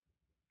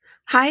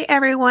Hi,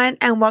 everyone,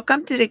 and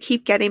welcome to the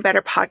Keep Getting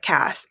Better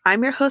podcast.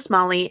 I'm your host,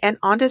 Molly, and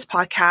on this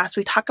podcast,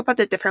 we talk about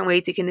the different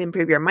ways you can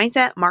improve your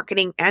mindset,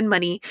 marketing, and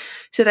money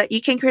so that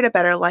you can create a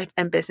better life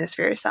and business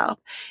for yourself.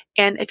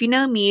 And if you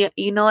know me,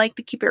 you know I like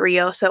to keep it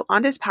real. So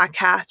on this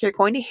podcast, you're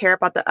going to hear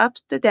about the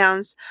ups, the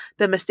downs,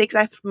 the mistakes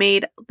I've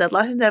made, the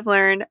lessons I've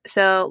learned.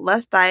 So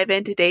let's dive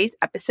into today's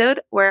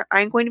episode where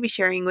I'm going to be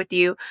sharing with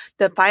you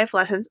the 5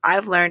 lessons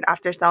I've learned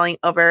after selling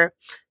over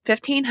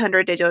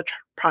 1,500 digital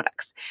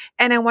products.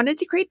 And I wanted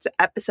to create this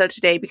episode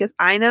today because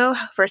I know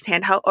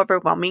firsthand how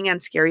overwhelming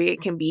and scary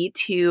it can be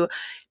to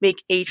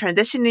make a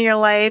transition in your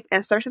life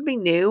and start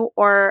something new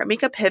or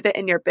make a pivot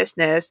in your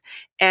business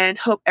and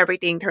hope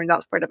everything turns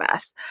out for the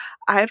best.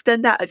 I've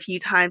done that a few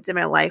times in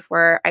my life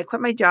where I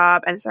quit my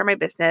job and started my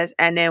business.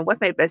 And then with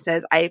my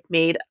business, I've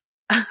made,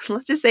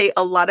 let's just say,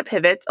 a lot of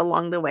pivots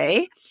along the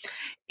way.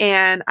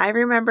 And I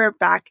remember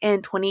back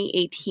in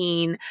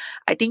 2018,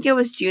 I think it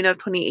was June of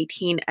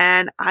 2018,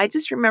 and I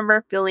just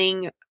remember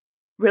feeling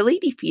really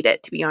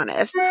defeated, to be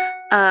honest.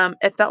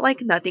 It felt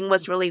like nothing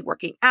was really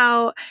working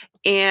out,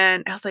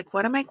 and I was like,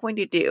 what am I going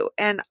to do?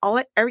 And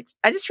I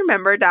just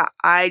remember that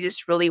I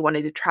just really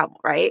wanted to travel,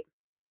 right?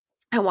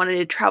 I wanted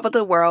to travel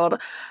the world.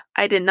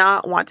 I did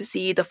not want to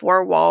see the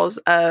 4 walls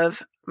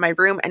of my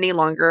room any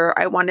longer.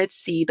 I wanted to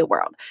see the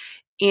world.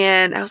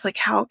 And I was like,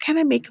 how can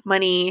I make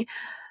money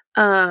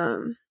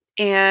um,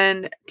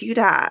 and do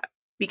that?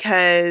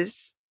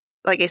 Because,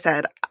 like I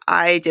said,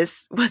 I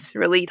just was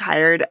really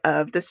tired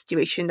of the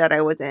situation that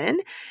I was in.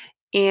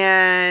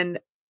 And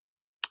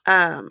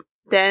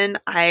then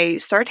I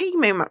started taking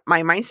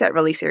my mindset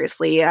really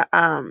seriously,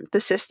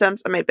 the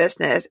systems of my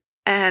business.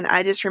 And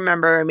I just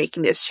remember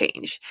making this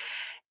change.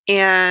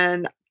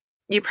 And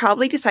you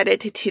probably decided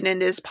to tune in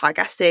this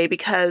podcast today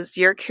because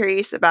you're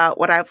curious about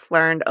what I've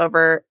learned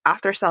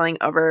after selling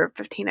over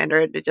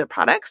 1,500 digital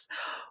products.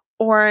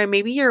 Or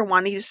maybe you're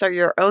wanting to start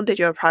your own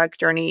digital product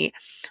journey,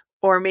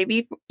 or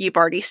maybe you've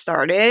already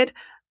started,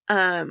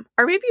 or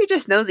maybe you're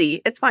just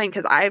nosy. It's fine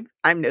because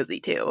I'm nosy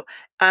too.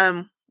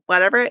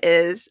 Whatever it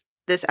is,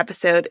 this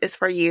episode is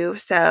for you.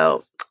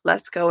 So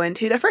let's go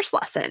into the first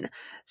lesson.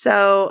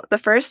 So the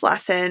first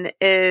lesson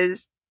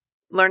is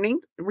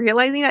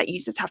realizing that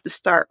you just have to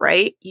start,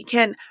 right? You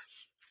can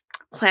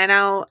plan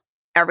out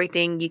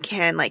everything, you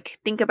can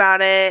think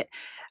about it,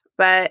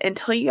 but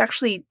until you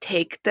actually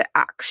take the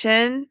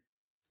action,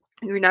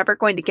 you're never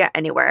going to get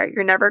anywhere.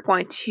 You're never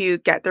going to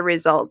get the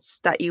results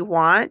that you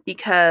want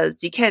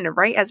because you can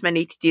write as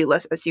many to-do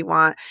lists as you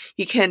want.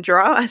 You can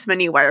draw as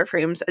many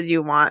wireframes as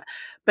you want.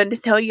 But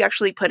until you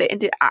actually put it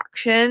into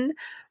action,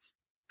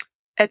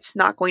 it's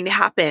not going to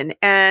happen.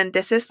 And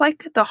this is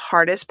the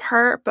hardest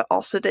part, but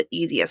also the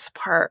easiest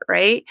part,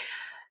 right?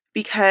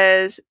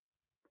 Because,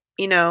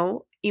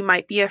 you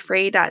might be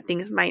afraid that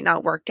things might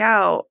not work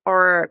out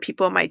or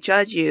people might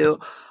judge you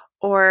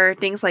or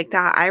things like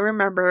that. I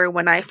remember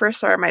when I first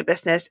started my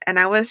business and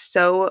I was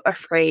so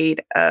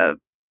afraid of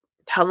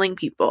telling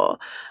people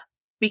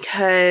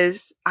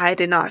because I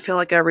did not feel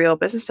like a real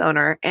business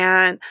owner.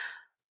 And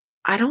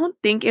I don't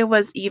think it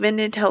was even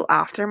until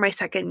after my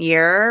second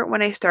year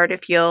when I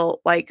started to feel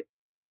like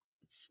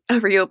a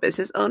real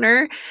business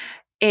owner.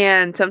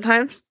 And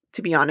sometimes,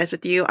 to be honest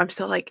with you, I'm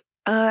still like,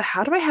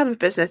 how do I have a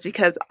business?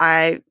 Because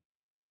I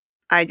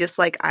just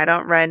I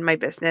don't run my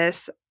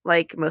business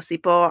like most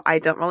people. I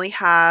don't really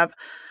have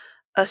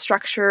a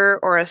structure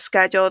or a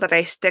schedule that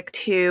I stick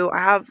to.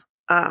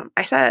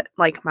 I set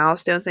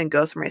milestones and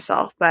goals for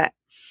myself, but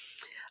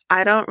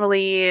I don't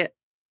really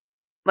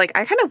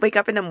I kind of wake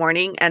up in the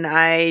morning and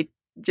I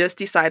just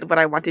decide what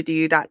I want to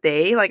do that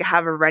day. I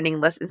have a running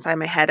list inside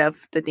my head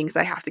of the things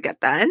I have to get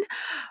done.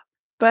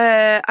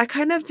 But I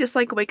kind of just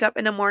wake up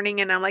in the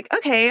morning and I'm like,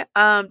 okay,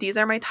 these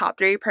are my top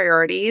 3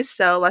 priorities,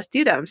 so let's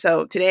do them.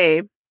 So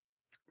today,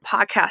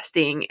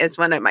 podcasting is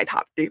one of my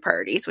top 3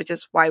 priorities, which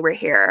is why we're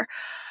here.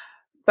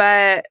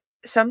 But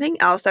something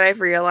else that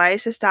I've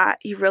realized is that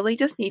you really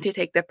just need to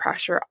take the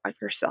pressure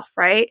off yourself,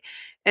 right?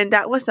 And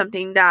that was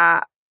something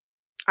that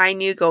I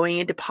knew going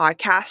into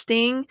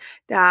podcasting,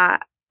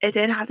 that it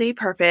didn't have to be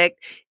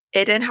perfect.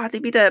 It didn't have to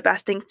be the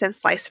best thing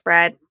since sliced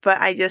bread, but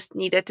I just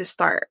needed to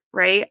start,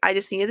 right? I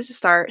just needed to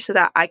start so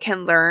that I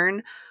can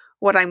learn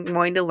what I'm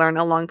going to learn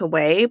along the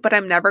way, but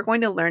I'm never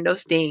going to learn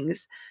those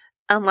things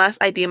unless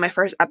I do my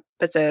first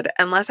episode,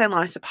 unless I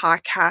launch a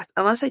podcast,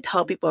 unless I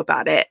tell people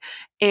about it.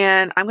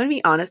 And I'm going to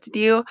be honest with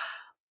you,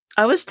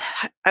 I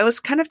was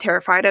kind of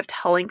terrified of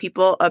telling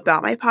people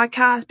about my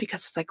podcast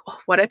because it's oh,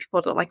 what if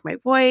people don't like my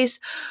voice?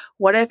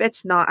 What if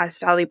it's not as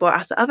valuable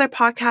as the other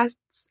podcasts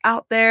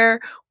out there?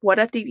 What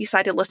if they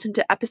decide to listen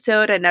to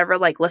episode and never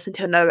listen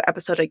to another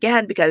episode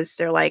again because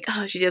they're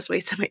oh, she just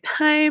wasted my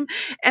time?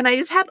 And I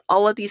just had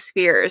all of these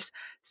fears.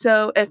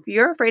 So if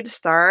you're afraid to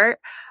start,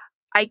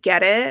 I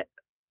get it.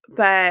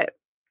 But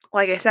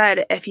like I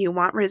said, if you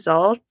want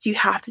results, you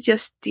have to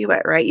just do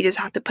it, right? You just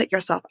have to put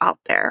yourself out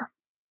there.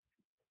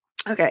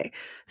 Okay,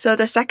 so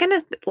the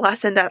second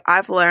lesson that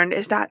I've learned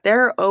is that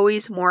there are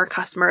always more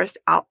customers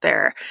out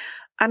there.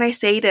 And I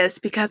say this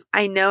because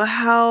I know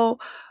how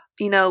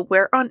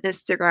we're on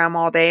Instagram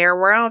all day or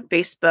we're on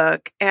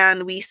Facebook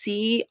and we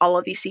see all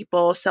of these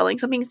people selling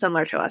something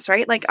similar to us,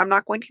 right? Like, I'm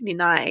not going to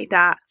deny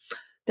that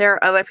there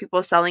are other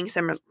people selling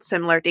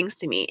similar things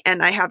to me.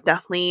 And I have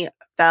definitely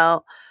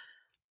felt,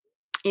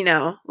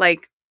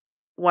 like,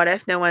 what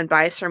if no one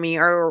buys from me?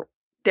 Or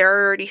there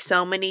are already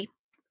so many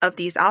of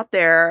these out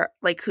there,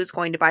 like, who's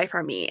going to buy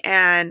from me?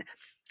 And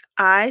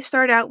I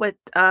started out with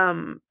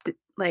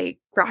like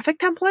graphic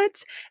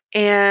templates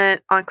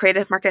and on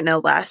Creative Market no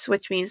less,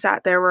 which means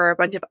that there were a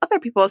bunch of other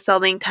people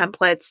selling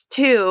templates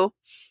too.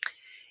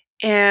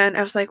 And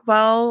I was like,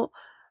 well,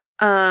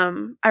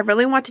 I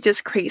really want to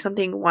just create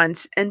something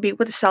once and be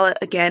able to sell it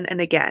again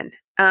and again.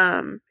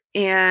 And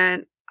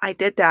I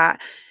did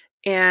that.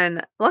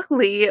 And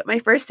luckily, my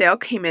first sale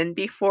came in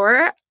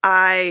before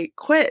I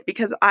quit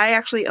because I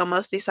actually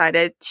almost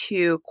decided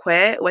to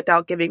quit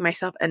without giving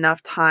myself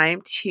enough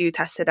time to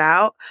test it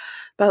out.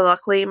 But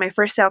luckily, my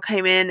first sale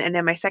came in and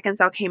then my second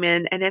sale came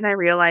in. And then I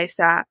realized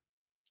that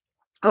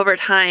over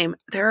time,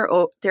 there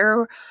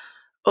are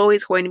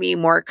always going to be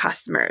more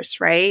customers,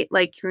 right?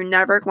 Like, you're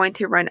never going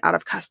to run out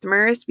of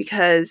customers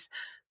because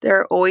there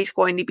are always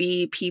going to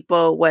be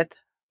people with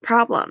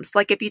problems.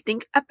 Like, if you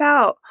think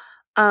about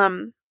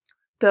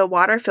the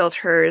water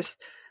filters,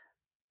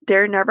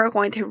 they're never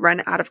going to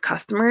run out of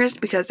customers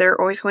because there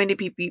are always going to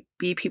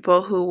be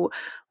people who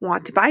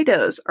want to buy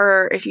those.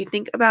 Or if you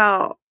think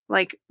about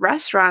like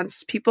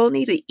restaurants, people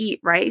need to eat,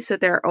 right? So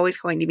there are always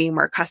going to be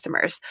more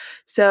customers.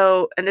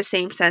 So in the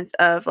same sense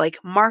of like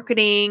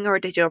marketing or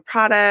digital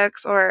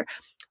products, or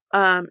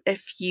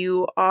if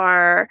you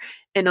are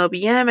an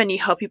OBM and you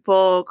help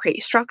people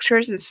create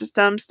structures and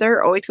systems, there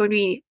are always going to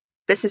be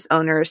business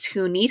owners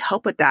who need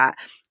help with that.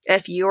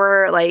 If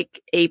you're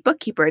like a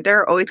bookkeeper, there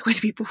are always going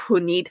to be people who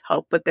need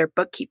help with their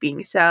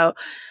bookkeeping. So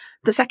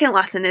the second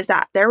lesson is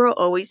that there will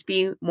always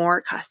be more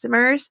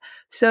customers.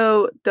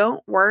 So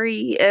don't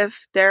worry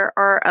if there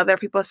are other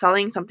people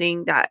selling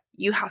something that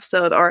you have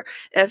sold, or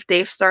if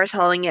they've started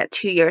selling it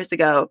 2 years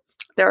ago.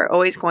 There are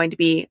always going to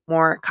be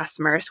more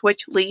customers,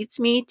 which leads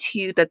me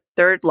to the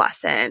third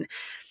lesson.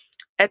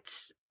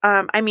 It's,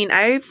 I've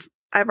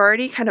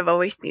already kind of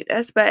always knew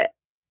this, but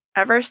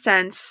ever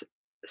since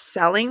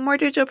selling more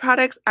digital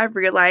products, I've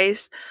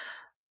realized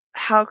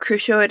how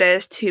crucial it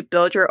is to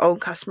build your own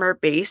customer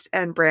base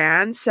and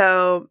brand.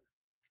 So,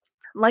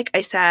 like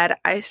I said,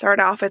 I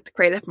started off with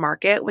Creative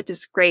Market, which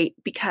is great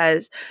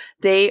because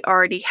they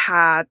already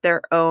had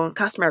their own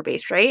customer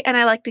base, right? And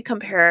I like to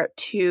compare it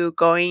to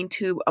going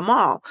to a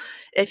mall.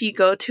 If you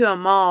go to a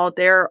mall,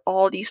 there are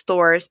all these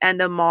stores and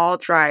the mall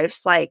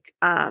drives like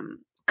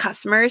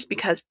customers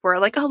because we're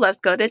like, oh, let's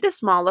go to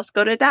this mall, let's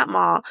go to that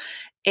mall.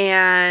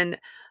 And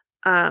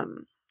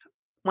um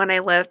when I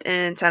lived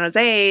in San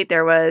Jose,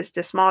 there was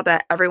this mall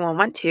that everyone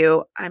went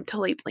to. I'm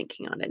totally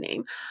blanking on the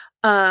name.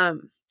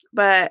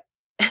 But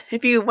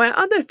if you went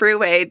on the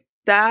freeway,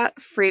 that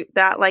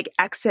like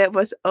exit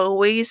was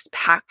always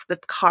packed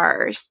with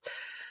cars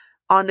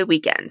on the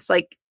weekends,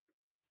 like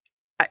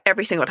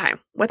every single time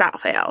without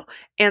fail.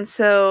 And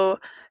so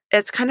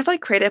it's kind of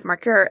like Creative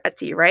Market or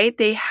Etsy, right?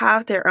 They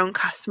have their own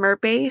customer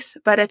base,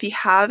 but if you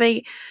have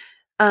a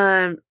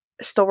um,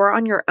 store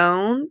on your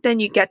own,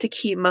 then you get to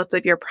keep most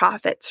of your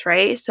profits,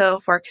 right? So,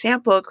 for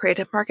example,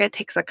 Creative Market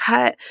takes a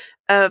cut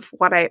of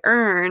what I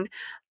earn.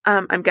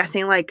 I'm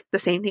guessing like the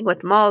same thing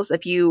with malls.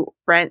 If you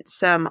rent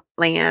some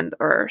land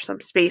or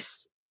some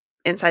space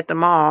inside the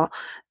mall,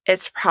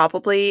 it's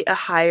probably a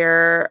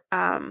higher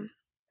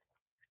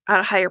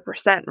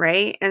percent,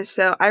 right? And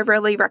so I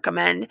really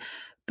recommend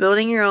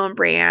building your own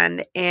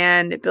brand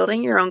and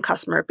building your own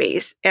customer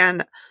base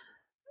and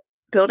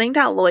building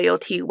that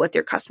loyalty with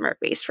your customer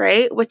base,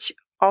 right? Which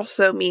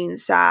also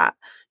means that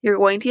you're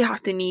going to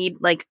have to need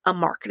like a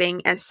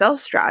marketing and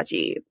sales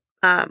strategy.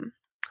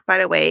 By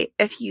the way,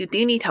 if you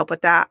do need help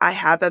with that, I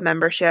have a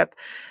membership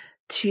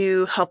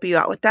to help you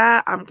out with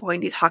that. I'm going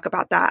to talk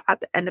about that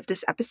at the end of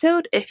this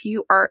episode if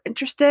you are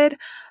interested.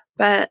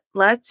 But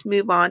let's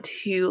move on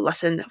to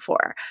lesson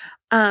 4.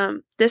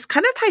 This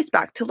kind of ties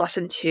back to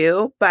lesson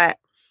 2, but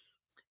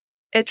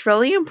it's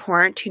really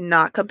important to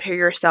not compare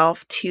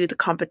yourself to the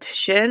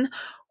competition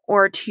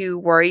or to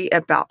worry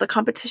about the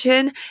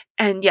competition.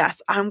 And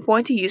yes, I'm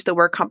going to use the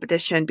word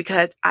competition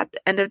because at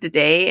the end of the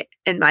day,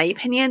 in my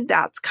opinion,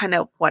 that's kind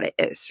of what it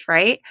is,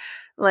 right?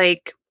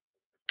 Like,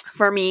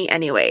 for me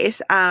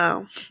anyways,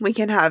 we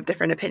can have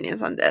different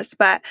opinions on this,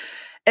 but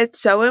it's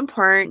so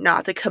important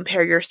not to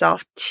compare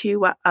yourself to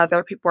what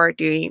other people are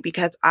doing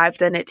because I've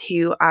done it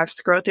too. I've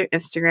scrolled through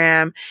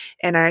Instagram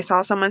and I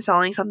saw someone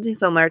selling something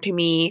similar to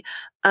me.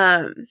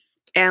 Um,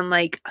 and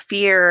like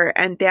fear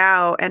and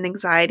doubt and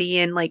anxiety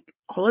and like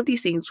all of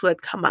these things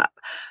would come up.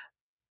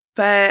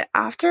 But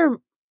after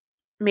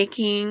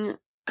making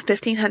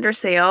 1,500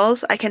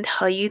 sales, I can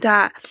tell you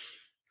that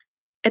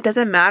it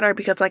doesn't matter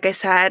because, like I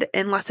said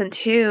in lesson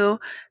 2,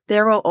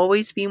 there will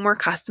always be more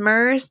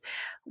customers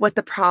with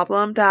the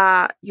problem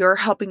that you're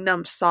helping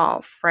them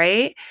solve,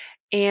 right?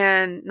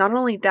 And not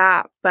only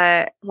that,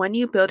 but when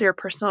you build your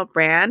personal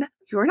brand,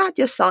 you're not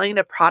just selling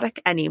the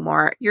product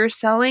anymore. You're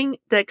selling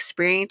the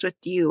experience with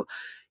you.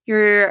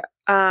 you're,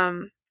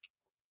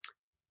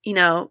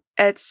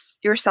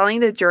 you're selling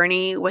the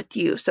journey with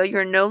you. So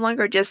you're no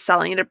longer just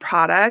selling the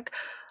product,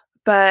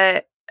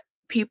 but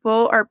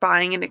people are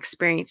buying an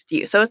experience to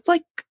you. So it's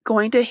like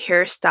going to a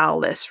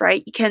hairstylist,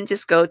 right? You can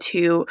just go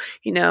to,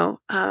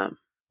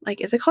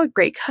 is it called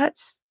Great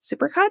Cuts?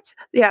 Super Cuts?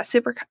 Yeah,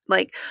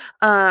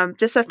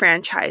 just a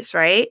franchise,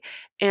 right?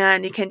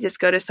 And you can just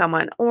go to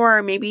someone,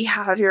 or maybe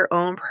have your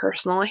own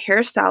personal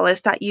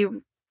hairstylist that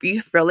you've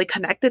really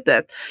connected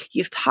with.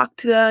 You've talked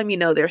to them, you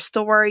know their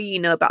story, you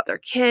know about their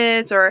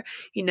kids, or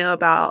you know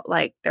about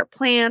like their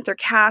plants or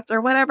cats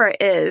or whatever it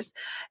is,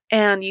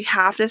 and you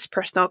have this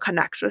personal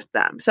connection with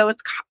them. So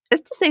it's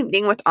the same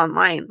thing with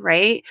online,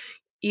 right?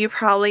 You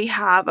probably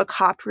have a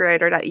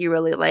copywriter that you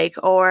really like,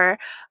 or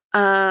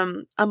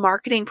a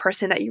marketing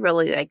person that you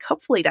really like.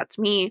 Hopefully that's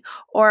me,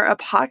 or a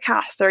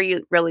podcaster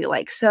you really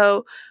like.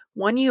 So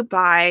when you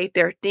buy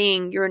their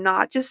thing, you're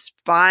not just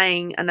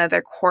buying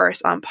another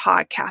course on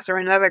podcasts or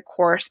another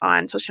course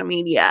on social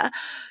media.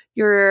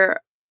 You're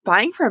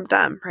buying from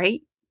them,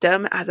 right?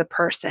 Them as a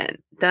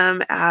person,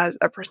 them as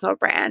a personal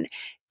brand.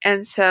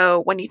 And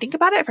so when you think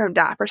about it from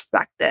that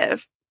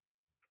perspective,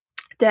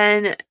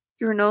 then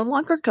you're no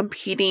longer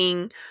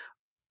competing,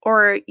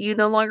 or you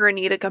no longer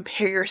need to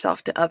compare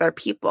yourself to other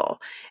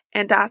people.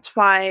 And that's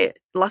why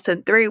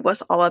lesson 3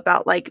 was all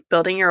about like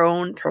building your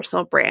own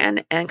personal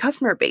brand and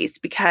customer base,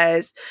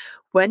 because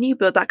when you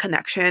build that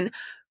connection,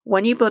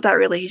 when you build that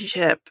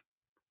relationship,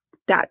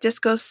 that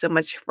just goes so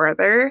much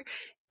further.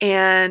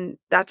 And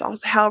that's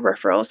also how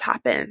referrals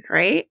happen,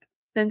 right?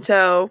 And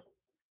so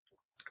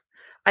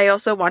I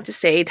also want to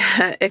say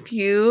that if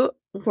you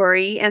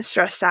worry and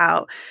stress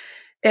out,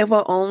 it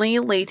will only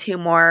lead to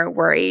more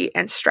worry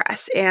and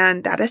stress.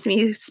 And that is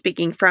me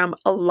speaking from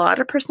a lot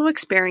of personal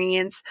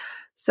experience.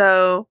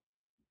 So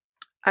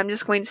I'm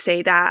just going to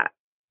say that,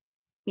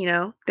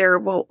 there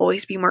will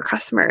always be more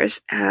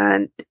customers.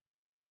 And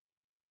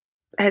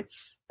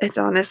it's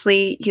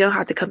honestly, you don't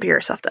have to compare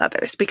yourself to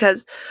others,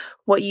 because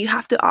what you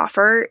have to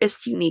offer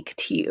is unique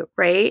to you,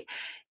 right?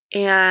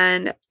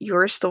 And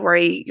your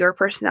story, your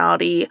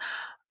personality,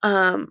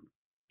 um,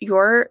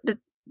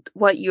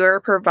 what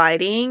you're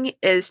providing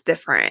is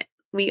different.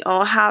 We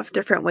all have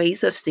different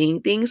ways of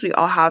seeing things. We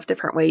all have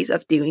different ways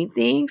of doing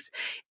things.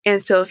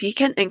 And so if you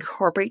can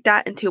incorporate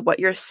that into what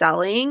you're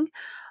selling,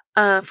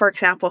 for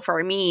example,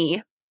 for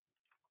me,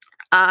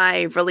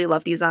 I really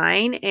love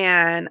design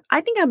and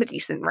I think I'm a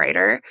decent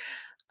writer.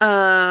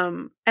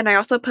 And I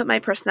also put my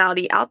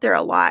personality out there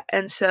a lot.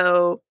 And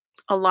so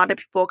a lot of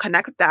people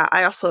connect with that.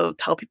 I also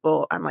tell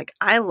people, I'm like,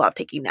 I love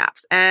taking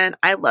naps and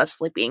I love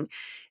sleeping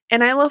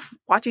and I love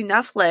watching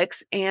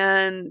Netflix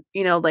and,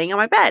 laying on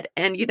my bed.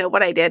 And you know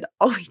what I did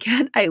all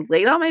weekend? I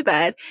laid on my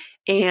bed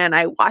and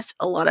I watched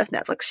a lot of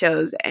Netflix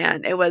shows,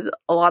 and it was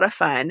a lot of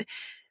fun.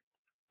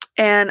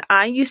 And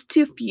I used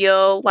to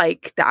feel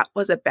like that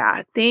was a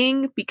bad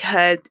thing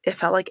because it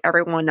felt like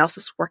everyone else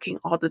is working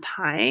all the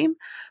time.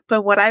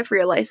 But what I've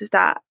realized is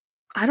that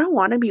I don't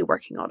want to be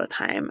working all the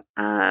time.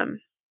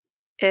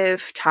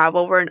 If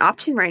travel were an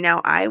option right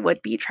now, I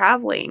would be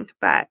traveling.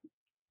 But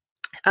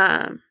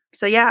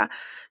so yeah.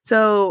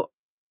 So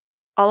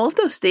all of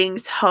those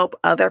things help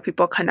other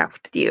people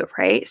connect with you,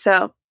 right?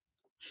 So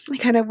I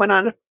kind of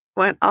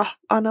went off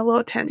on a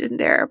little tangent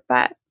there,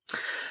 but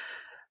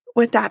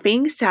with that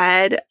being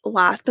said,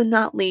 last but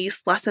not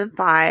least, lesson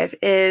 5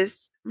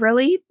 is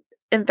really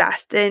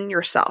invest in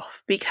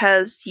yourself,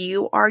 because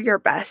you are your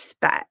best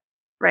bet,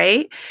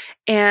 right?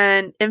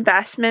 And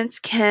investments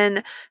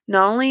can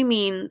not only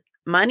mean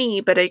money,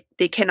 but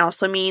they can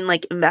also mean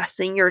like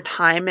investing your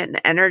time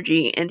and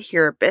energy into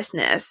your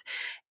business.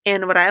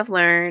 And what I've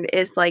learned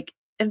is like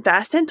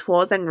invest in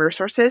tools and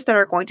resources that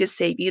are going to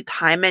save you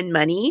time and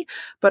money,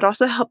 but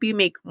also help you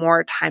make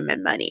more time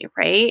and money,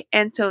 right?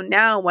 And so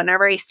now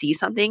whenever I see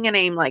something and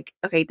I'm like,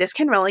 okay, this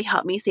can really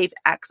help me save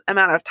X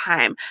amount of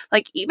time,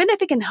 like even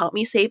if it can help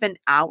me save an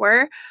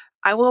hour,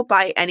 I will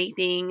buy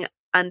anything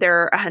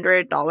under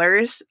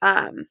 $100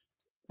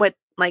 with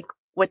like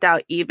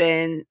without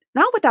even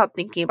not without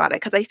thinking about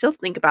it, because I still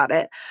think about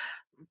it,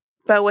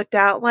 but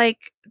without like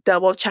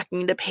double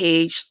checking the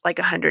page like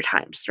 100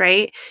 times,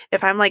 right?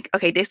 If I'm like,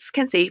 okay, this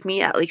can save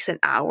me at least an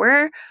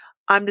hour,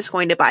 I'm just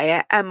going to buy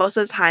it. And most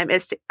of the time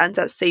it ends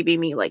up saving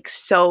me like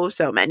so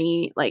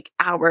many like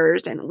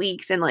hours and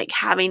weeks and like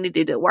having to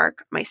do the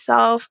work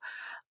myself.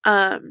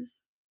 Um,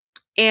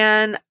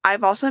 and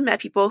I've also met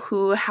people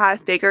who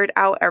have figured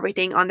out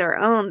everything on their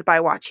own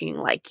by watching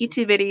like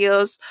YouTube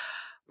videos,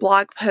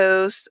 blog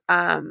posts,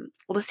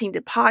 listening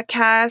to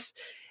podcasts,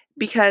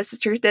 because the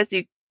truth is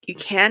you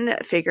can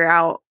figure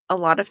out a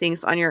lot of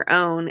things on your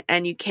own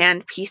and you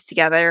can piece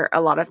together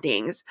a lot of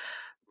things.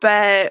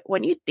 But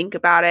when you think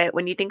about it,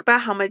 when you think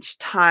about how much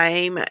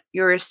time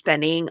you're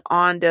spending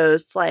on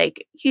those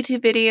like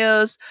YouTube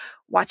videos,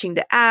 watching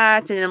the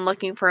ads and then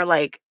looking for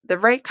like the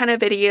right kind of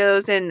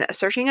videos and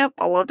searching up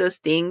all of those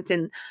things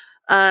and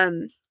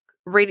um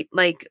reading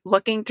like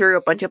looking through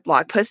a bunch of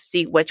blog posts to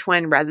see which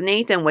one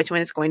resonates and which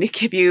one is going to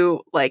give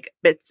you like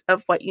bits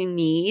of what you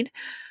need.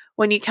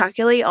 when you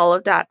calculate all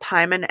of that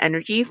time and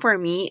energy, for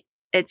me,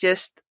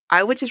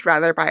 I would just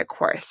rather buy a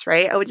course,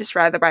 right? I would just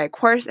rather buy a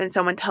course and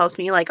someone tells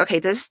me like, okay,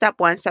 this is step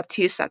 1, step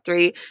 2, step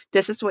 3.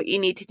 This is what you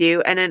need to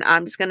do. And then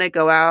I'm just going to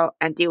go out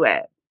and do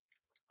it.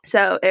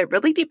 So it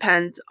really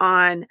depends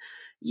on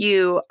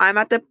you. I'm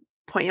at the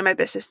point in my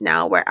business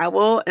now where I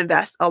will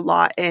invest a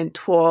lot in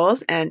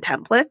tools and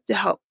templates to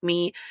help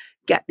me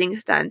get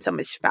things done so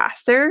much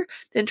faster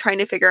than trying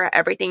to figure out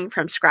everything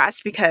from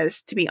scratch.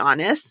 Because to be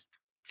honest,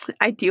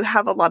 I do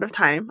have a lot of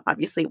time.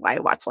 Obviously, why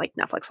watch like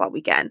Netflix all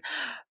weekend?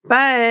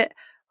 But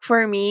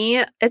for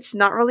me, it's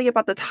not really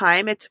about the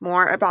time. It's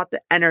more about the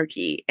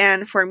energy.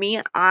 And for me,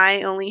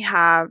 I only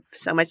have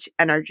so much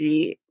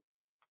energy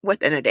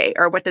within a day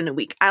or within a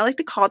week. I like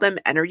to call them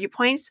energy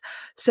points.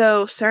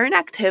 So certain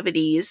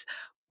activities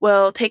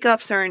will take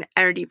up certain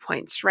energy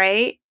points,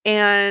 right?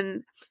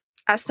 And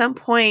at some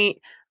point,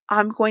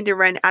 I'm going to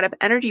run out of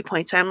energy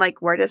points. So I'm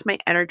like, where does my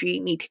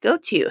energy need to go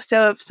to?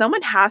 So if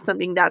someone has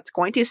something that's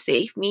going to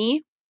save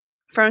me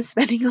from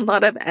spending a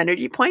lot of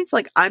energy points,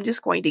 like I'm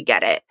just going to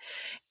get it.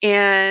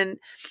 And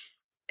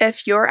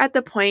if you're at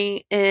the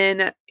point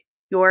in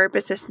your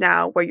business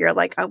now where you're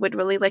like, I would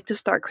really like to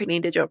start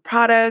creating digital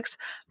products,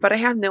 but I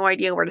have no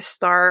idea where to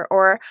start,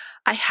 or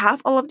I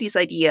have all of these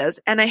ideas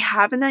and I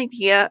have an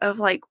idea of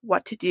like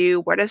what to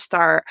do, where to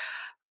start,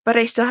 but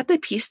I still have to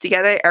piece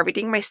together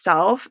everything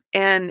myself.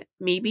 And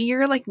maybe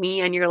you're like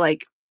me and you're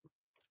like,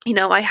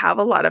 I have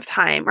a lot of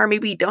time, or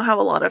maybe you don't have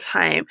a lot of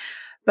time,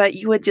 but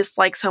you would just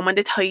like someone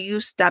to tell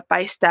you step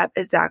by step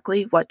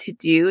exactly what to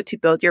do to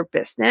build your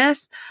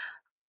business.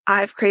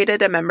 I've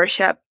created a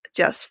membership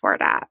just for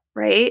that,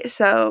 right?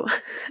 So,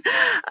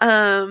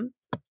 I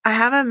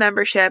have a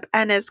membership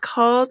and it's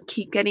called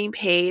Keep Getting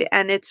Paid,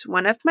 and it's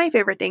one of my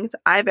favorite things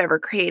I've ever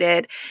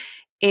created.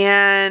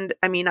 And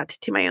I mean, not to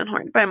toot my own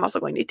horn, but I'm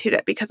also going to toot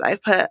it because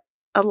I've put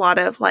a lot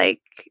of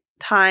like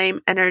time,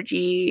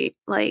 energy,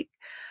 like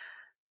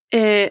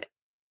it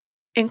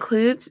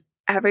includes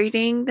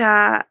everything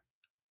that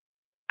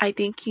I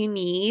think you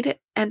need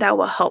and that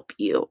will help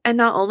you. And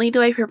not only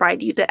do I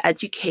provide you the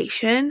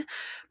education,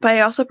 but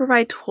I also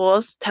provide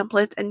tools,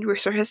 templates, and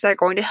resources that are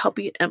going to help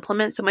you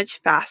implement so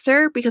much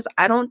faster, because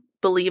I don't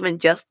believe in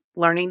just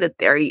learning the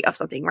theory of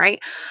something, right?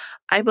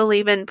 I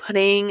believe in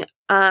putting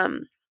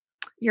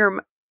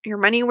your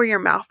money where your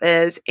mouth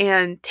is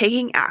and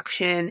taking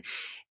action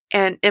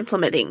and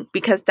implementing,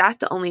 because that's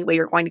the only way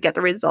you're going to get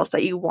the results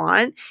that you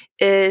want,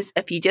 is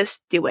if you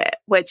just do it,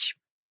 which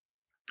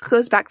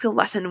goes back to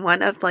lesson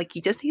 1 of like,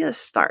 you just need to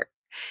start.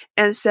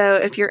 And so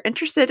if you're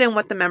interested in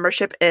what the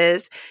membership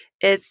is,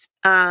 it's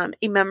a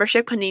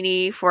membership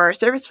community for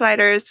service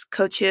providers,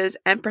 coaches,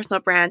 and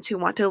personal brands who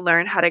want to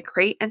learn how to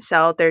create and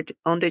sell their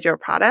own digital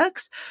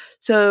products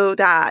so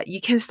that you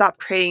can stop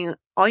trading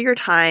all your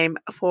time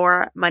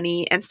for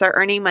money and start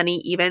earning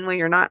money even when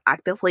you're not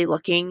actively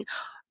looking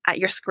at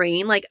your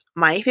screen. Like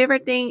my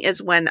favorite thing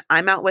is when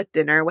I'm out with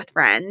dinner with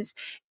friends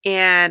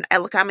and I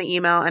look at my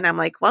email and I'm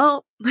like,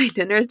 well, my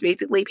dinner is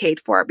basically paid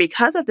for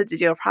because of the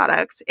digital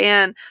products.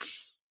 And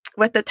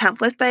with the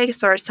templates that I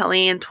started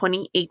selling in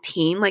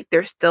 2018, like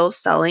they're still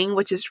selling,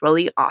 which is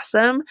really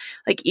awesome.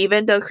 Like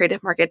even though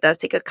Creative Market does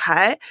take a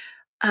cut,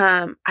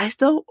 I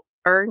still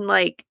earn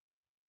like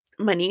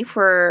money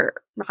for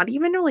not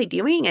even really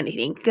doing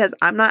anything because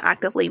I'm not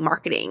actively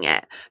marketing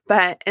it.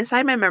 But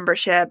inside my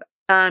membership,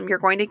 you're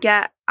going to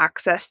get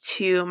access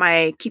to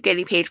my Keep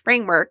Getting Paid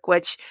framework,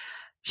 which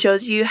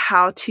shows you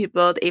how to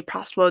build a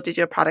profitable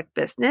digital product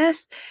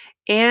business.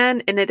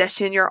 And in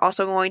addition, you're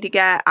also going to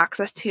get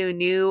access to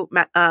new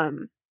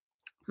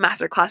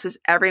master classes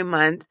every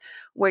month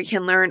where you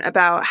can learn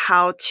about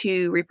how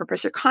to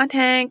repurpose your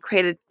content,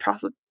 create a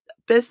profitable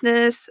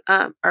business,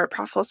 or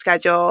profitable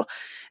schedule,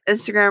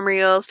 Instagram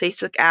Reels,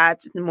 Facebook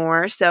ads, and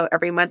more. So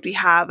every month we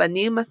have a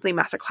new monthly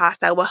masterclass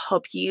that will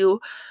help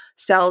you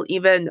sell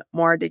even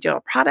more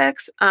digital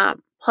products.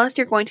 Plus,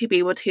 you're going to be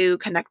able to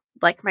connect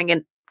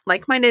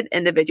like-minded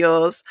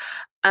individuals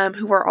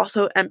who are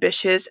also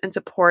ambitious and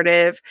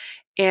supportive.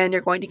 And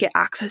you're going to get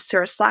access to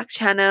our Slack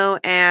channel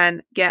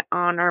and get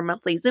on our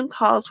monthly Zoom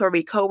calls where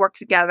we co-work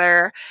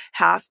together,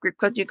 have group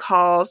coaching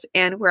calls,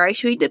 and where I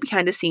show you the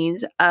behind the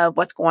scenes of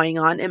what's going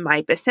on in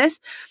my business.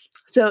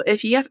 So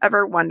if you have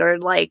ever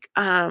wondered, like,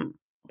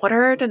 what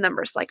are the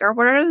numbers like, or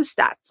what are the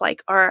stats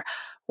like, or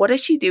what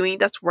is she doing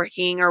that's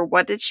working, or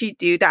what did she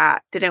do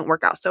that didn't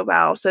work out so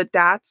well? So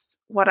that's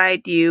what I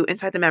do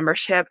inside the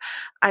membership.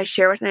 I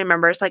share with my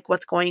members like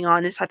what's going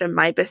on inside of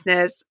my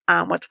business,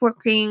 what's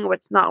working,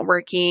 what's not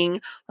working,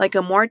 like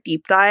a more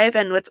deep dive.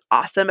 And what's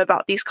awesome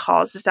about these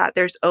calls is that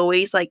there's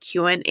always like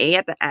Q&A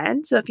at the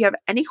end. So if you have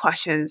any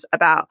questions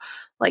about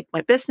like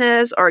my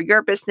business or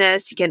your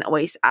business, you can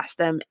always ask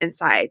them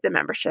inside the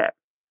membership.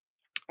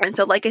 And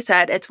so, like I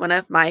said, it's one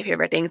of my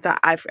favorite things that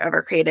I've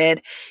ever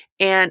created,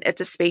 and it's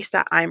a space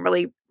that I'm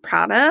really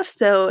proud of.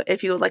 So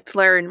if you would like to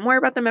learn more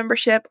about the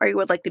membership or you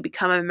would like to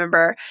become a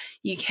member,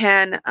 you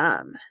can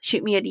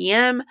shoot me a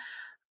DM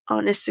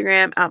on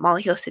Instagram at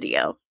Molly Hill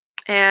Studio.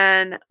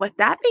 And with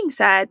that being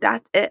said,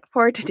 that's it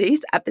for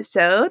today's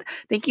episode.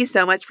 Thank you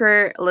so much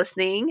for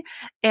listening.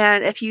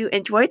 And if you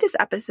enjoyed this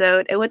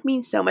episode, it would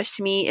mean so much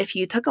to me if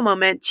you took a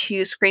moment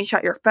to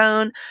screenshot your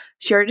phone,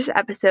 share this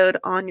episode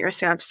on your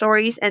Instagram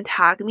stories, and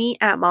tag me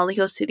at Molly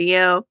Hill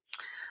Studio.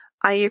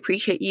 I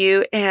appreciate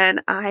you,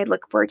 and I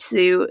look forward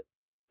to,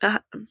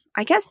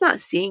 I guess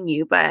not seeing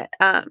you, but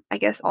I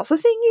guess also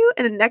seeing you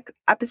in the next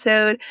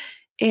episode.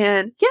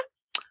 And yeah,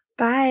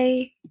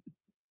 bye.